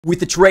With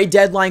the trade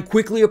deadline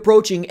quickly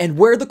approaching and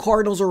where the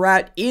Cardinals are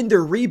at in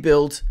their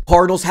rebuild,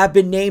 Cardinals have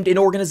been named an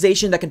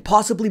organization that can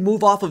possibly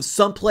move off of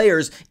some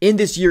players in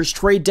this year's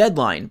trade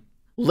deadline.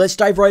 Let's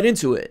dive right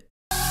into it.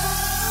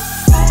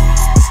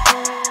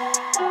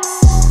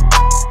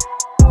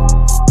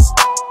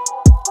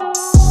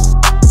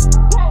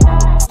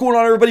 What's going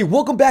on, everybody?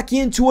 Welcome back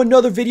into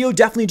another video.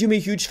 Definitely do me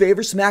a huge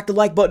favor, smack the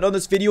like button on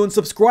this video and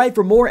subscribe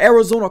for more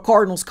Arizona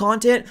Cardinals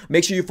content.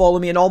 Make sure you follow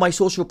me on all my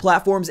social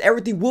platforms.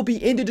 Everything will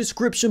be in the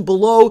description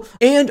below.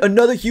 And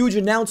another huge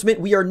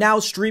announcement, we are now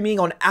streaming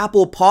on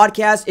Apple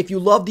Podcasts. If you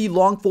love the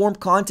long form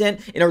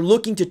content and are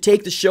looking to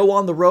take the show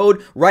on the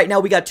road, right now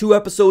we got 2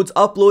 episodes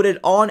uploaded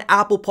on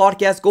Apple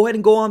Podcasts. Go ahead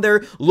and go on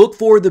there, look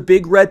for the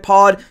Big Red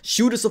Pod,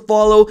 shoot us a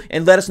follow,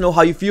 and let us know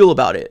how you feel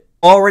about it.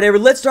 Alright,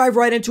 everyone, let's dive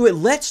right into it.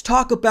 Let's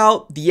talk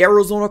about the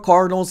Arizona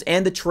Cardinals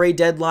and the trade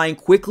deadline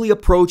quickly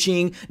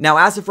approaching. Now,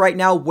 as of right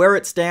now, where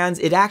it stands,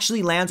 it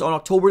actually lands on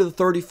October the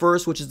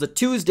 31st, which is the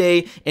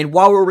Tuesday. And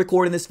while we're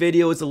recording this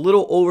video, it's a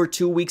little over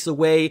 2 weeks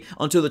away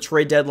until the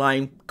trade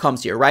deadline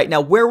comes here, right? Now,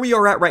 where we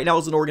are at right now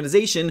as an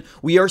organization,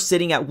 we are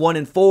sitting at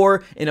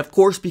 1-4. And of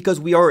course, because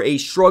we are a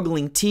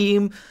struggling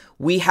team,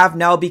 we have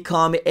now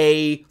become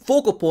a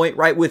focal point,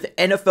 right, with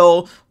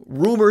NFL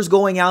rumors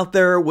going out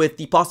there with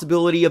the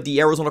possibility of the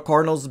Arizona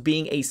Cardinals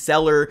being a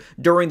seller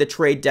during the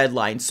trade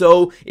deadline.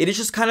 So it is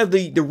just kind of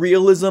the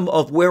realism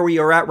of where we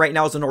are at right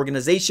now as an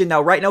organization.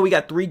 Now, right now we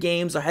got 3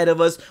 games ahead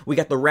of us. We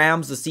got the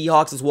Rams, the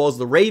Seahawks, as well as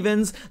the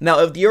Ravens. Now,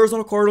 if the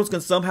Arizona Cardinals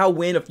can somehow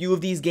win a few of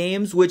these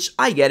games, which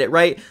I get it,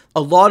 right?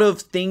 A lot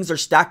of things are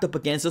stacked up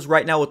against us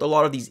right now with a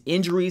lot of these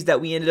injuries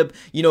that we ended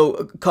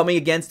up, coming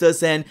against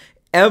us, and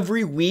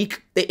every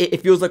week,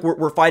 it feels like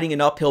we're fighting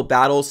an uphill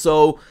battle.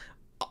 So,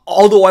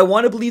 although I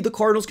want to believe the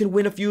Cardinals can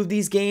win a few of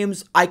these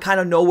games, I kind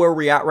of know where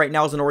we're at right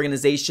now as an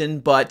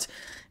organization, but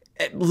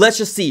let's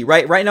just see,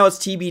 right? Right now it's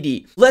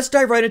TBD. Let's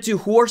dive right into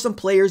who are some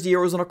players the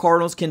Arizona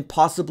Cardinals can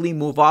possibly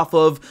move off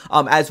of,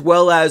 as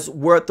well as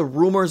what the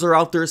rumors are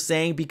out there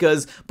saying,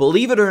 because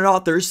believe it or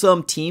not, there's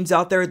some teams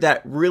out there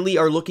that really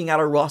are looking at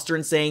our roster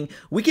and saying,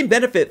 we can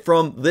benefit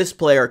from this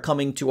player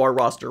coming to our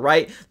roster,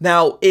 right?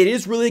 Now, it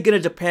is really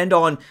going to depend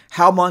on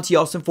how Monti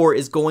Ossenfort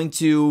is going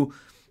to,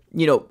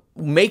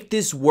 make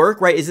this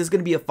work, right? Is this going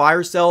to be a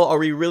fire sale? Are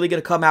we really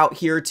going to come out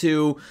here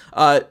to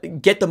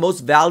get the most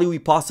value we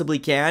possibly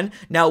can?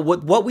 Now,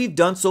 what we've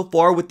done so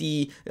far with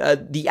the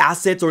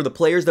assets or the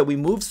players that we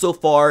moved so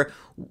far,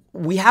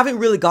 we haven't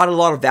really got a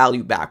lot of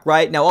value back,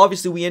 right? Now,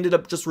 obviously, we ended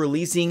up just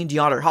releasing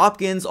DeAndre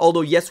Hopkins,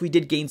 although, yes, we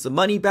did gain some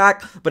money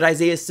back, but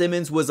Isaiah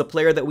Simmons was a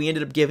player that we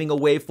ended up giving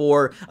away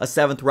for a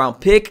 7th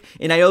round pick,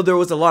 and I know there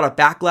was a lot of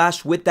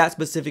backlash with that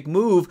specific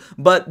move,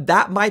 but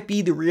that might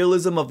be the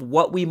realism of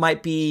what we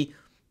might be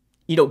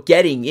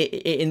getting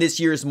in this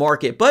year's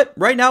market. But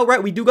right now,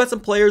 right, we do got some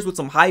players with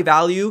some high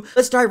value.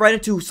 Let's dive right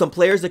into some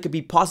players that could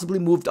be possibly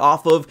moved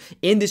off of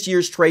in this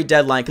year's trade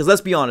deadline. Because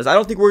let's be honest, I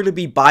don't think we're going to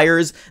be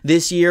buyers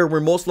this year.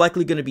 We're most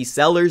likely going to be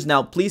sellers.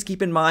 Now, please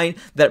keep in mind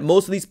that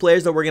most of these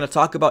players that we're going to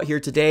talk about here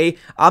today,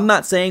 I'm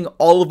not saying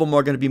all of them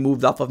are going to be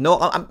moved off of.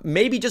 No,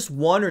 maybe just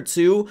 1 or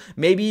 2,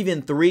 maybe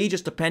even 3,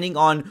 just depending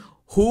on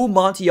who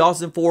Monti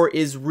Ossenfort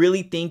is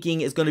really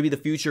thinking is going to be the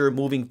future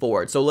moving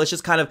forward. So let's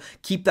just kind of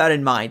keep that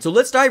in mind. So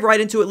let's dive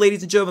right into it,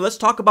 ladies and gentlemen. Let's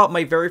talk about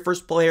my very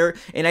first player,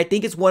 and I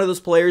think it's one of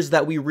those players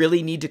that we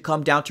really need to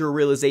come down to a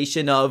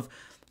realization of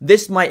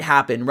this might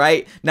happen,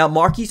 right? Now,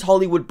 Marquise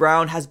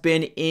Hollywood-Brown has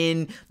been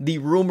in the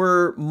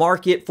rumor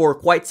market for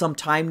quite some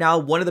time now.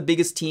 One of the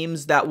biggest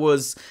teams that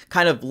was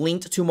kind of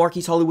linked to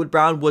Marquise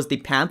Hollywood-Brown was the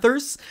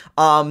Panthers.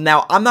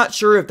 Now, I'm not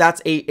sure if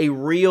that's a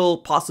real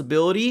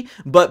possibility,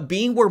 but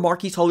being where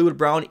Marquise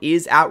Hollywood-Brown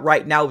is at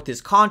right now with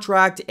his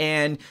contract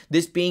and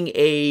this being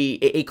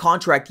a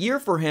contract year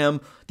for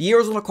him, the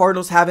Arizona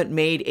Cardinals haven't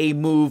made a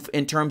move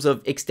in terms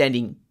of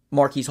extending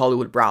Marquise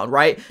Hollywood-Brown,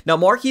 right? Now,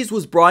 Marquise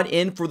was brought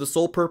in for the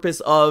sole purpose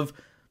of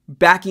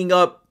backing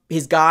up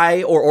his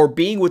guy or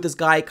being with this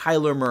guy,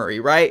 Kyler Murray,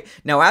 right?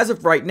 Now, as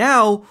of right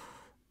now,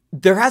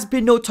 there has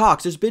been no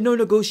talks. There's been no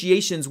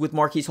negotiations with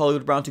Marquise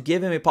Hollywood-Brown to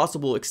give him a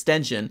possible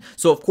extension.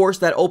 So, of course,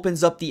 that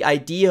opens up the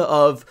idea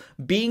of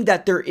being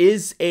that there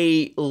is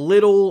a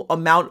little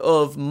amount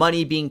of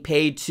money being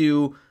paid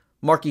to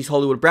Marquise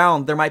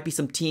Hollywood-Brown, there might be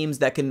some teams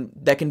that can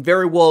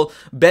very well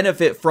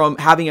benefit from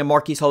having a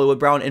Marquise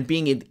Hollywood-Brown and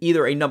being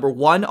either a number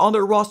 1 on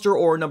their roster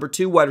or a number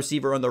 2 wide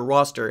receiver on their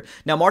roster.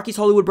 Now, Marquise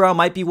Hollywood-Brown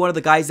might be one of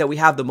the guys that we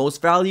have the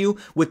most value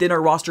within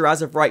our roster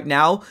as of right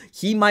now.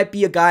 He might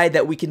be a guy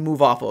that we can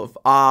move off of.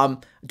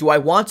 Do I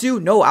want to?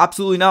 No,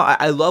 absolutely not.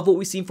 I love what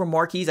we've seen from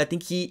Marquise. I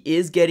think he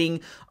is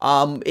getting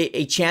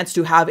a chance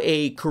to have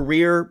a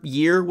career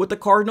year with the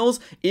Cardinals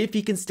if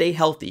he can stay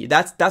healthy.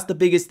 That's the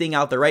biggest thing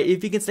out there, right?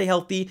 If he can stay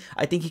healthy,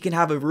 I think he can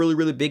have a really,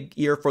 really big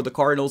year for the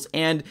Cardinals.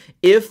 And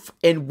if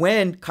and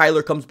when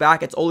Kyler comes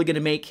back, it's only going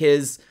to make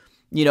his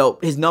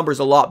numbers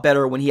a lot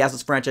better when he has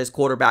his franchise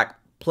quarterback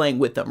playing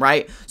with them,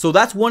 right? So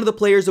that's one of the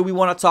players that we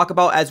want to talk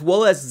about, as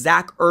well as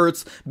Zach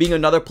Ertz being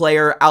another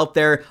player out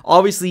there.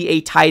 Obviously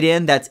a tight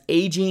end that's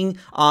aging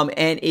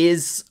and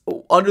is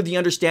under the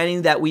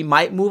understanding that we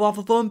might move off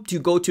of him to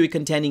go to a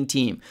contending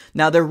team.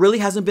 Now, there really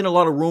hasn't been a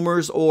lot of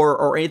rumors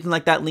or anything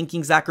like that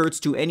linking Zach Ertz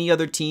to any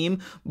other team,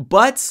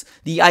 but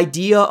the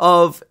idea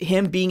of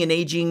him being an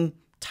aging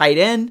tight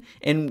end,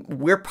 and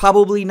we're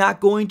probably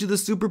not going to the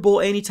Super Bowl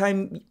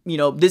anytime,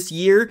 this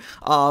year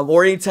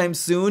or anytime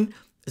soon.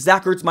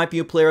 Zach Ertz might be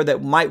a player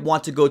that might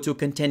want to go to a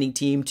contending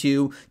team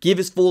to give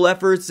his full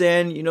efforts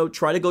and,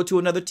 try to go to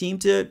another team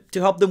to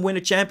help them win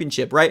a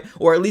championship, right?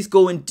 Or at least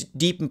go in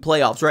deep in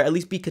playoffs, right? At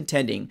least be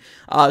contending.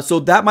 So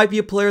that might be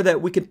a player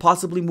that we could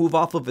possibly move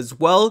off of as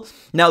well.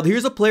 Now,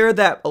 here's a player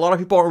that a lot of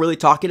people aren't really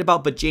talking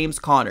about, but James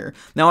Conner.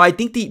 Now, I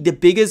think the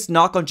biggest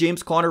knock on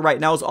James Conner right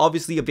now is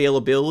obviously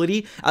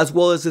availability as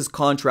well as his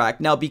contract.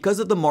 Now, because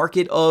of the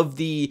market of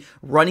the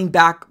running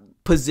back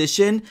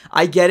position,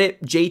 I get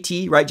it.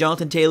 JT, right?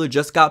 Jonathan Taylor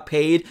just got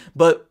paid,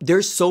 but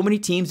there's so many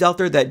teams out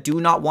there that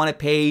do not want to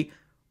pay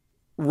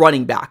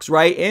running backs,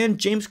 right? And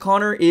James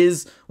Conner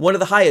is one of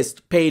the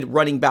highest paid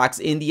running backs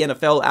in the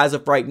NFL as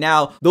of right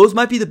now. Those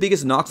might be the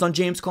biggest knocks on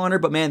James Conner,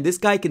 but man, this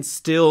guy can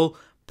still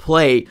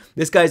play.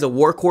 This guy's a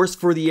workhorse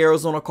for the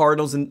Arizona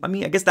Cardinals, and I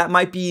mean, I guess that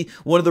might be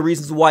one of the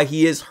reasons why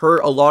he is hurt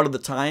a lot of the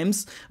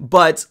times,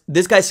 but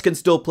this guy can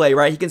still play,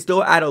 right? He can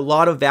still add a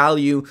lot of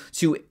value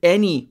to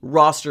any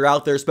roster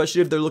out there,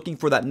 especially if they're looking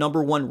for that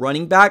 #1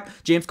 running back.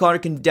 James Conner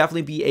can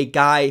definitely be a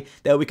guy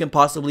that we can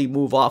possibly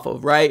move off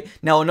of, right?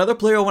 Now, another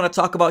player I want to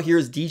talk about here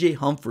is DJ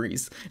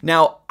Humphries.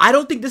 Now, I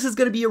don't think this is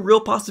going to be a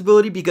real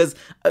possibility because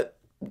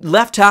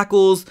left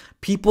tackles,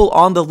 people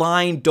on the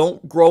line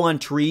don't grow on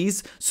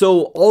trees.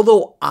 So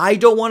although I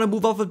don't want to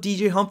move off of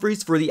DJ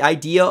Humphries for the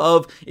idea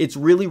of it's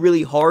really,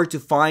 really hard to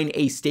find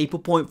a staple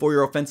point for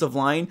your offensive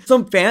line,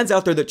 some fans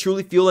out there that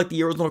truly feel like the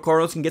Arizona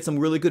Cardinals can get some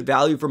really good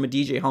value from a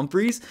DJ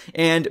Humphries,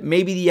 and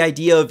maybe the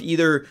idea of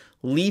either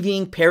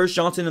leaving Paris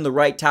Johnson in the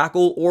right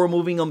tackle or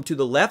moving him to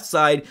the left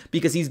side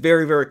because he's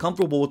very, very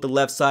comfortable with the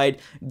left side.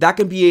 That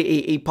can be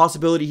a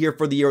possibility here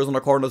for the Arizona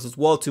Cardinals as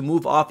well, to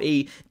move off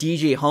a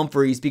DJ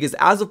Humphries, because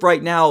as of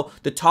right now,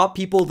 the top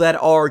people that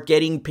are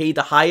getting paid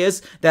the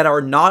highest that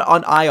are not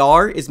on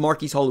IR is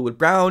Marquise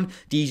Hollywood-Brown,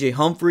 DJ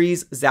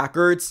Humphries, Zach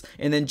Ertz,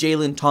 and then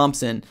Jalen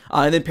Thompson,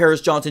 and then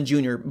Paris Johnson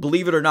Jr.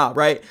 Believe it or not,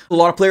 right? A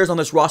lot of players on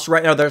this roster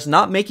right now that's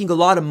not making a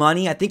lot of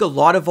money. I think a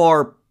lot of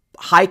our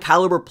high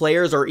caliber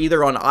players are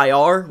either on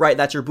IR, right?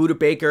 That's your Budda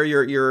Baker,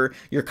 your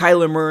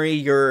Kyler Murray,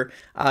 your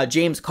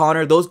James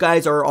Conner. Those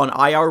guys are on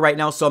IR right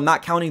now, so I'm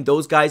not counting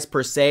those guys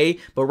per se.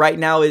 But right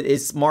now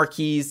it's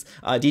Marquise,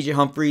 DJ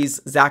Humphries,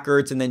 Zach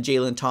Ertz, and then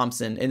Jalen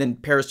Thompson, and then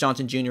Paris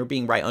Johnson Jr.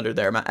 being right under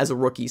there as a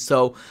rookie.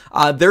 So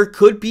there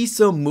could be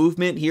some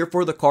movement here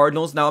for the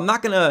Cardinals. Now, I'm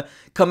not gonna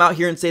come out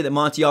here and say that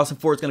Monty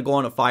Ossenfort's gonna go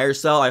on a fire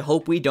sale. I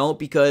hope we don't,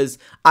 because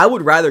I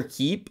would rather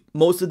keep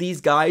most of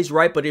these guys,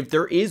 right? But if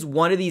there is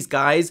one of these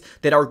guys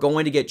that are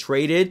going to get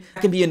traded,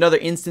 that can be another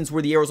instance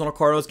where the Arizona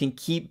Cardinals can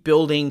keep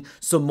building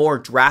some more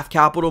draft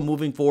capital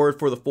moving forward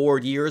for the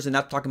forward years, and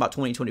that's talking about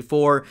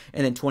 2024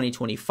 and then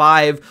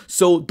 2025.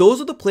 So those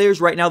are the players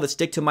right now that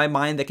stick to my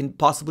mind that can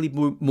possibly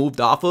be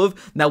moved off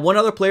of. Now, one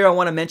other player I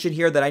want to mention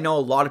here that I know a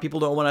lot of people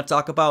don't want to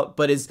talk about,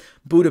 but is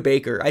Budda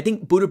Baker. I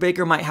think Budda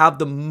Baker might have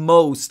the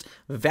most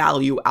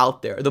value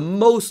out there,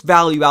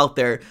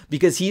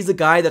 because he's the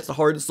guy that's the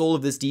heart and soul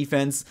of this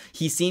defense.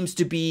 He seems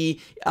to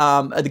be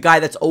the guy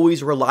that's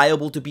always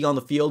reliable to be on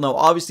the field. Now,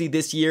 obviously,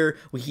 this year,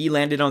 he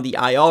landed on the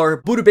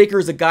IR. Budda Baker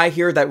is a guy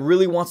here that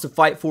really wants to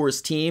fight for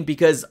his team,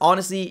 because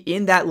honestly,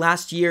 in that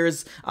last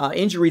year's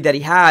injury that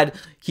he had,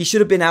 he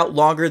should have been out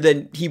longer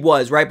than he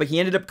was, right? But he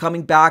ended up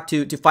coming back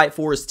to fight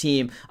for his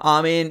team.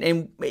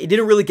 And it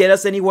didn't really get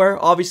us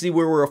anywhere. Obviously,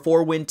 we were a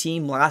 4-win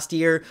team last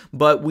year,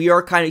 but we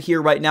are kind of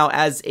here right now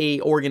as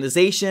a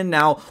organization.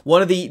 Now,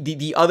 one of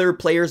the other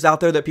players out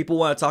there that people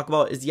want to talk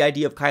about is the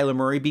idea of Kyler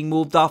Murray being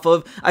moved off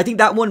of. I think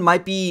that one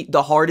might be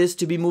the hardest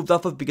to be moved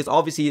off of, because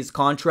obviously his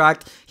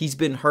contract, he's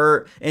been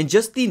hurt, and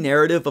just the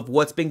narrative of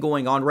what's been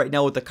going on right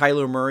now with the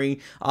Kyler Murray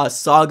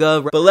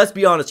saga. But let's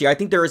be honest here, I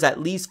think there is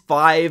at least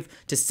 5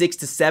 to 6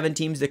 to 7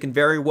 teams that can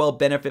very well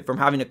benefit from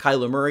having a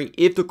Kyler Murray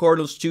if the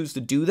Cardinals choose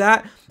to do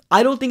that.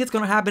 I don't think it's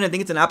going to happen. I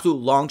think it's an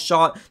absolute long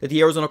shot that the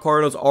Arizona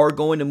Cardinals are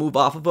going to move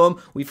off of him.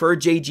 We've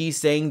heard JG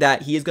saying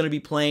that he is going to be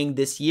playing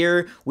this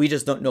year. We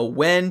just don't know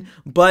when,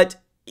 but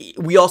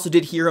we also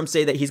did hear him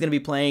say that he's going to be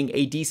playing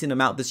a decent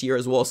amount this year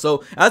as well.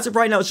 So as of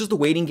right now, it's just a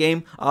waiting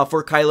game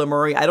for Kyler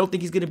Murray. I don't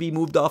think he's going to be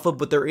moved off of,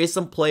 but there is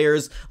some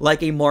players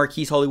like a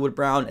Marquise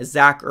Hollywood-Brown, a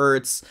Zach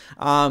Ertz,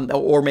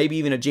 or maybe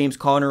even a James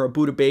Conner or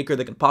Budda Baker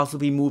that could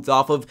possibly be moved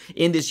off of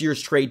in this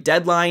year's trade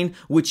deadline,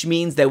 which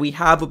means that we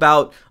have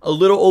about a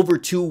little over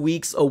 2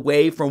 weeks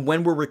away from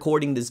when we're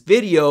recording this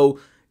video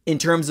in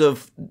terms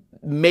of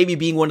maybe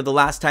being one of the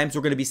last times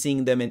we're going to be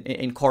seeing them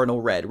in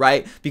Cardinal red,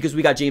 right? Because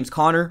we got James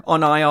Conner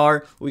on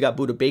IR, we got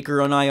Budda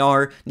Baker on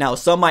IR. Now,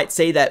 some might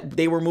say that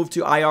they were moved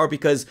to IR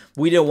because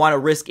we didn't want to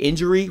risk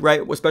injury,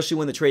 right? Especially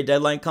when the trade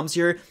deadline comes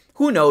here.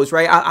 who knows,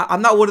 right?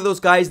 I'm not one of those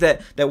guys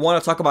that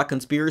want to talk about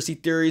conspiracy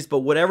theories, but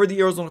whatever the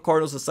Arizona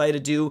Cardinals decide to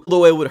do,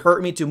 although it would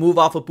hurt me to move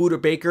off of Buda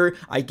Baker,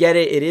 I get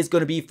it. It is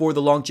going to be for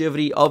the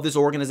longevity of this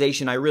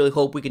organization. I really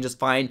hope we can just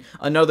find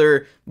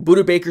another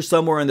Buda Baker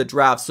somewhere in the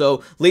draft.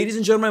 So, ladies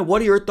and gentlemen,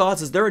 what are your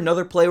thoughts? Is there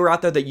another player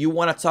out there that you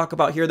want to talk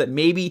about here that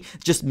maybe,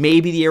 just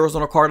maybe, the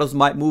Arizona Cardinals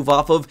might move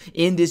off of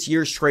in this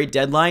year's trade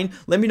deadline?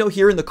 Let me know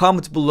here in the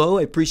comments below.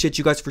 I appreciate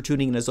you guys for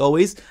tuning in as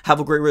always. Have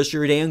a great rest of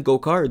your day and go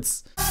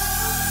Cards.